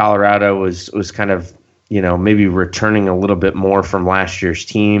thing if Colorado was kind of, maybe returning a little bit more from last year's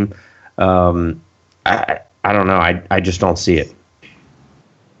team. I don't know. I just don't see it.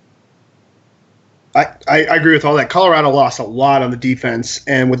 I agree with all that. Colorado lost a lot on the defense,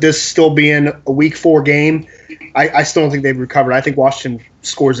 and with this still being a Week 4 game, I still don't think they've recovered. I think Washington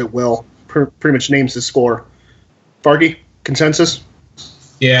scores at will, pretty much names the score. Farkey, consensus?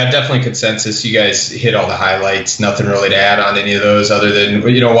 Yeah, definitely consensus. You guys hit all the highlights. Nothing really to add on any of those other than,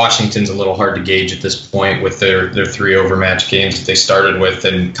 Washington's a little hard to gauge at this point with their 3 overmatch games that they started with,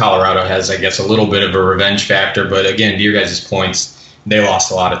 and Colorado has, I guess, a little bit of a revenge factor. But again, to your guys' points, they lost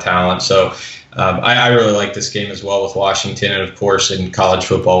a lot of talent. So I really like this game as well with Washington. And, of course, in college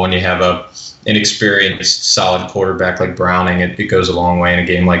football, when you have an experienced, solid quarterback like Browning, it goes a long way in a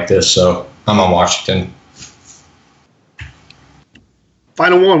game like this. So I'm on Washington.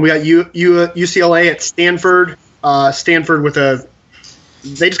 Final one, we got UCLA at Stanford. Stanford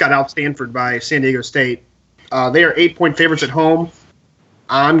they just got out Stanford by San Diego State. They are 8-point favorites at home.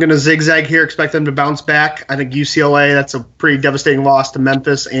 I'm going to zigzag here, expect them to bounce back. I think UCLA, that's a pretty devastating loss to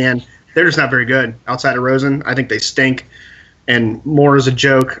Memphis, and they're just not very good outside of Rosen. I think they stink. And more as a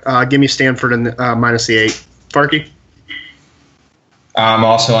joke, give me Stanford and minus the 8. Farkey? I'm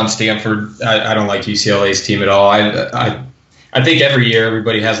also on Stanford. I don't like UCLA's team at all. I think every year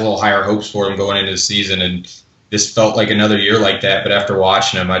everybody has a little higher hopes for them going into the season, and this felt like another year like that. But after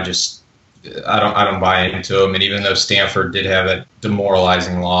watching them, I don't buy into them. And even though Stanford did have a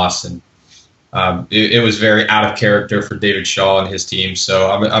demoralizing loss, and it was very out of character for David Shaw and his team,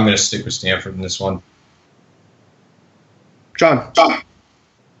 so I'm going to stick with Stanford in this one. John.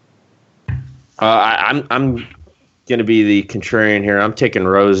 I'm going to be the contrarian here. I'm taking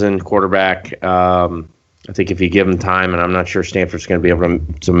Rosen, quarterback. I think if you give him time, and I'm not sure Stanford's going to be able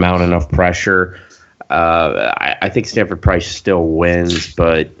to mount enough pressure, I think Stanford Price still wins,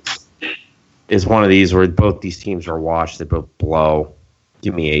 but is one of these where both these teams are washed. They both blow.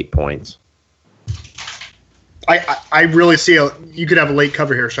 Give me 8 points. I really see you could have a late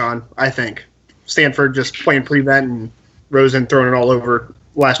cover here, Sean. I think Stanford just playing prevent and Rosen throwing it all over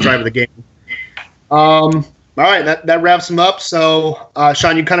last drive of the game. All right, that wraps them up. So,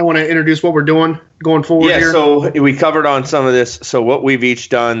 Sean, you kind of want to introduce what we're doing going forward here? Yeah, so we covered on some of this. So what we've each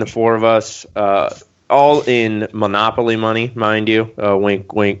done, the 4 of us, all in Monopoly money, mind you.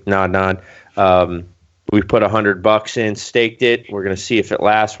 Wink, wink, nod, nod. We put $100 in, staked it. We're going to see if it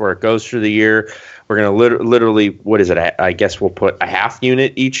lasts, where it goes through the year. We're going to literally, what is it? I guess we'll put a half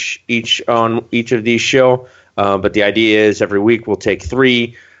unit each on each of these show. But the idea is every week we'll take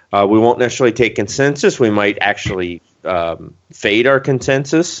 3. We won't necessarily take consensus. We might actually fade our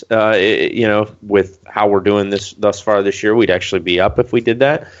consensus. With how we're doing this thus far this year, we'd actually be up if we did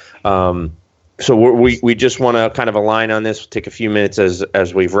that. So we just want to kind of align on this. We'll take a few minutes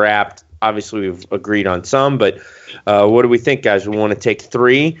as we've wrapped. Obviously, we've agreed on some, but what do we think, guys? We want to take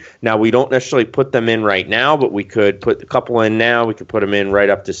 3. Now, we don't necessarily put them in right now, but we could put a couple in now. We could put them in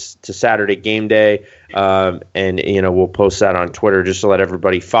right up to Saturday game day, and we'll post that on Twitter just to let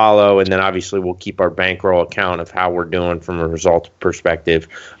everybody follow. And then, obviously, we'll keep our bankroll account of how we're doing from a result perspective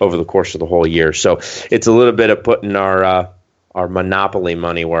over the course of the whole year. So it's a little bit of putting our Monopoly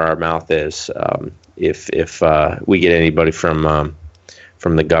money where our mouth is. If we get anybody from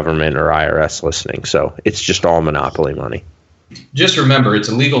from the government or IRS listening. So it's just all monopoly money. Just remember, it's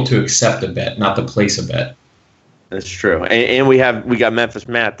illegal to accept a bet, not to place a bet. That's true. And we got Memphis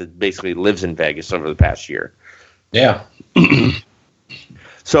Matt that basically lives in Vegas over the past year. Yeah.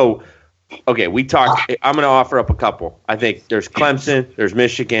 So, okay, we talked. I'm going to offer up a couple. I think there's Clemson, there's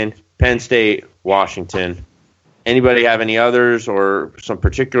Michigan, Penn State, Washington. Anybody have any others or some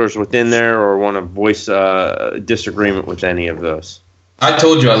particulars within there, or want to voice disagreement with any of those? I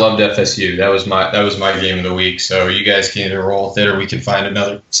told you I loved FSU. That was my game of the week. So you guys can either roll with it, or we can find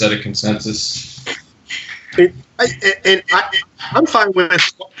another set of consensus. I'm fine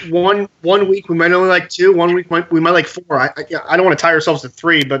with one week. We might only like 2. 1 week we might like 4. I don't want to tie ourselves to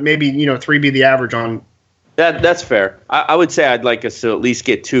 3, but maybe 3 be the average on. That's fair. I would say I'd like us to at least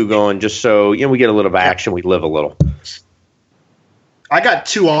get 2 going, just so we get a little action. We live a little. I got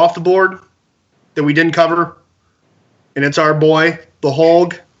 2 off the board that we didn't cover, and it's our boy, the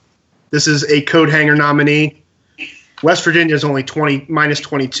Hog. This is a coat hanger nominee. West Virginia is only minus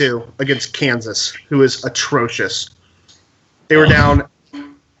 22 against Kansas, who is atrocious. They were down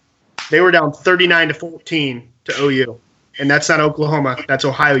 39-14 to OU, and that's not Oklahoma. That's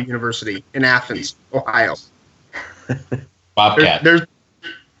Ohio University in Athens, Ohio. Bobcat.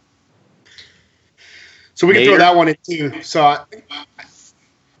 So we can throw that one in too. So I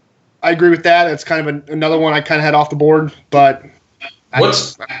agree with that. It's kind of another one I kind of had off the board, but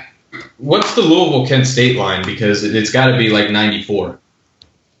What's the Louisville Kent State line? Because it's got to be like 94.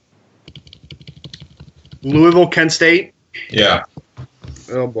 Louisville Kent State? Yeah.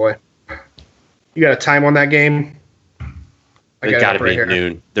 Oh boy. You got a time on that game? It's got to be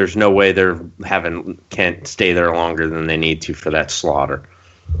noon. There's no way they're having Kent stay there longer than they need to for that slaughter.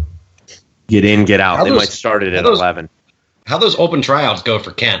 Get in, get out. They might start it at 11. How those open tryouts go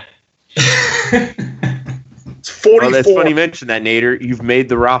for Kent? It's 44. Well, that's funny you mention that, Nader. You've made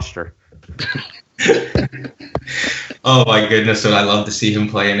the roster. Oh, my goodness. Would I love to see him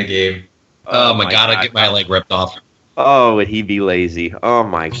play in a game. Oh, my God. I'd get my leg ripped off. Oh, would he be lazy? Oh,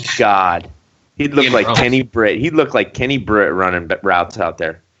 my God. He'd look like Kenny Britt. He'd look like Kenny Britt running routes out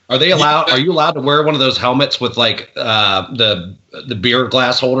there. Are you allowed to wear one of those helmets with, like, the beer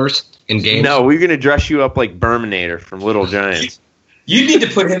glass holders in games? No, we're going to dress you up like Berminator from Little Giants. You need to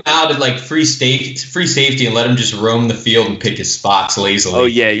put him out at like free safety and let him just roam the field and pick his spots lazily. Oh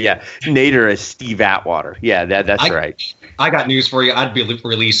yeah. Nader as Steve Atwater. Yeah, that's right. I got news for you. I'd be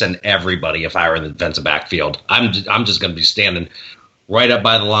releasing everybody if I were in the defensive backfield. I'm just going to be standing right up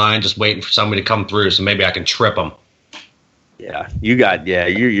by the line, just waiting for somebody to come through, so maybe I can trip them. Yeah, you got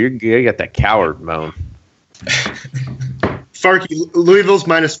that coward moan. Farkey, Louisville's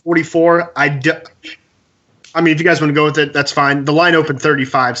minus 44. I mean, if you guys want to go with it, that's fine. The line opened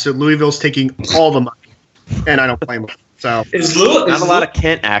 35, so Louisville's taking all the money, and I don't blame them. So not a lot of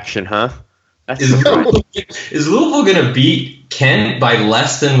Kent action, huh? Is Louisville going to beat Kent by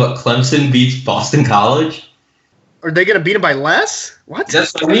less than what Clemson beats Boston College? Are they going to beat them by less? What?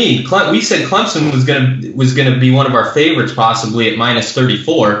 That's what I mean. We said Clemson was going to be one of our favorites, possibly at minus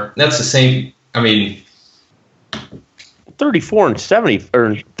 34. That's the same. I mean, 34 and 70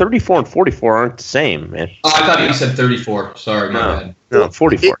 or 34 and 44 aren't the same, man. Oh, I thought you said 34. Sorry, my bad. No,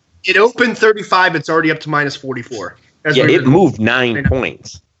 44. It opened 35. It's already up to minus 44. It moved 9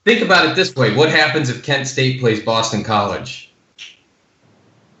 points. Think about it this way: what happens if Kent State plays Boston College?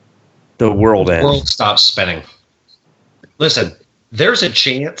 The world ends. The world stops spinning. Listen, there's a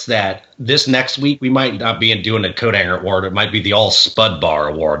chance that this next week we might not be doing a coat hanger award. It might be the All Spud Bar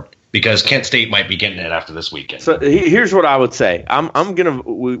Award. Because Kent State might be getting it after this weekend. So here's what I would say.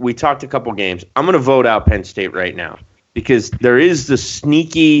 We talked a couple games. I'm gonna vote out Penn State right now because there is the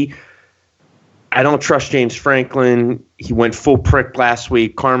sneaky. I don't trust James Franklin. He went full prick last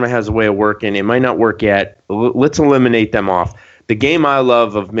week. Karma has a way of working. It might not work yet. Let's eliminate them off. The game I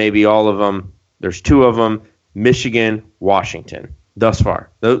love of maybe all of them. There's 2 of them. Michigan, Washington. Thus far,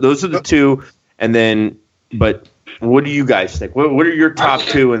 those are the 2. And then, but. What do you guys think? What are your top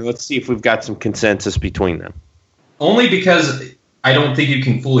 2? And let's see if we've got some consensus between them. Only because I don't think you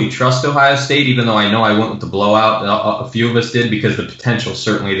can fully trust Ohio State, even though I know I went with the blowout. A few of us did because the potential's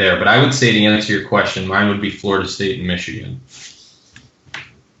certainly there. But I would say to answer your question, mine would be Florida State and Michigan.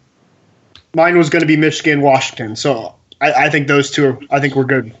 Mine was going to be Michigan, Washington. So I think those 2 I think we're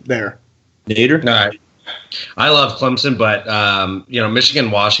good there. Nader? All right. I love Clemson, but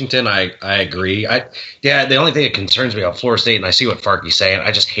Michigan, Washington, I agree. The only thing that concerns me about Florida State, and I see what Farkey's saying,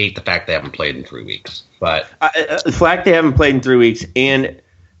 I just hate the fact they haven't played in 3 weeks. But the fact they haven't played in 3 weeks, and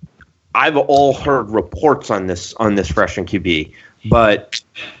I've all heard reports on this freshman QB, but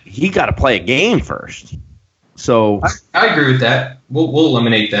he got to play a game first. So I agree with that. We'll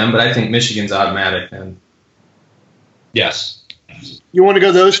eliminate them, but I think Michigan's automatic then. Yes. You want to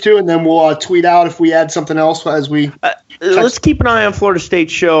go those two, and then we'll tweet out if we add something else as we. Let's keep an eye on Florida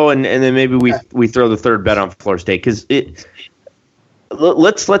State show, and then maybe we throw the third bet on Florida State because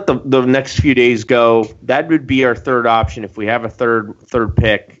let's let the next few days go. That would be our third option if we have a third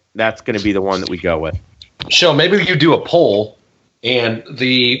pick. That's going to be the one that we go with. So maybe you do a poll, and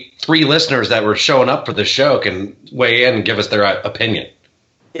the 3 listeners that were showing up for the show can weigh in and give us their opinion.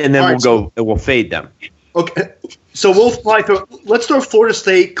 And then we'll fade them. Okay, so let's throw Florida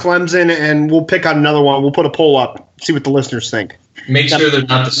State, Clemson, and we'll pick out another one. We'll put a poll up, see what the listeners think. Make sure they're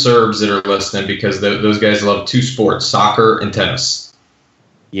not the Serbs that are listening because those guys love 2 sports, soccer and tennis.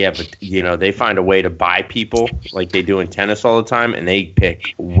 Yeah, but they find a way to buy people like they do in tennis all the time, and they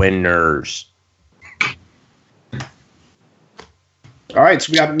pick winners. All right,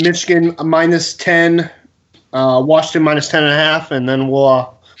 so we got Michigan -10, Washington -10.5, and then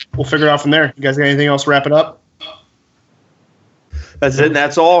we'll figure it out from there. You guys got anything else to wrap it up? That's it.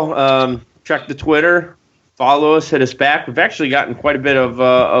 That's all. Check the Twitter. Follow us. Hit us back. We've actually gotten quite a bit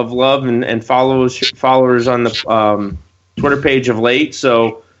of love and followers on the Twitter page of late.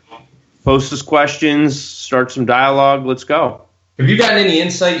 So post us questions. Start some dialogue. Let's go. Have you gotten any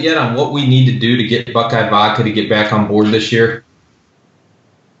insight yet on what we need to do to get Buckeye Vodka to get back on board this year?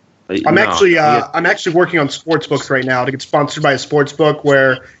 I'm actually working on sportsbooks right now to get sponsored by a sportsbook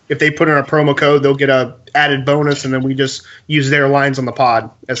where if they put in a promo code, they'll get a added bonus, and then we just use their lines on the pod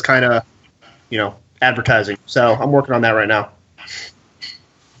as kind of, advertising. So I'm working on that right now.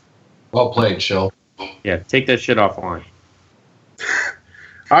 Well played, Shill. Yeah, take that shit offline.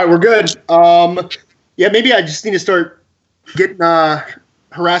 All right, we're good. Maybe I just need to start getting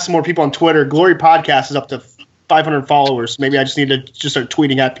harassing more people on Twitter. Glory Podcast is up to 500 followers. Maybe I just need to just start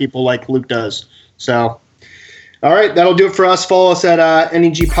tweeting at people like Luke does. So, all right, that'll do it for us. Follow us at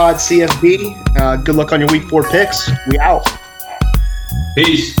NEG Pod CFB. Good luck on your Week 4 picks. We out.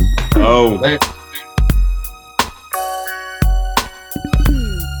 Peace. Oh.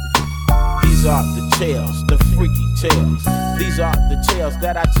 These are the tales, the freaky tales. These are the tales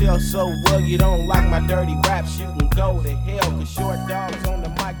that I tell so well. You don't like my dirty raps, you can go to hell. 'Cause short dogs on the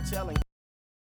mic telling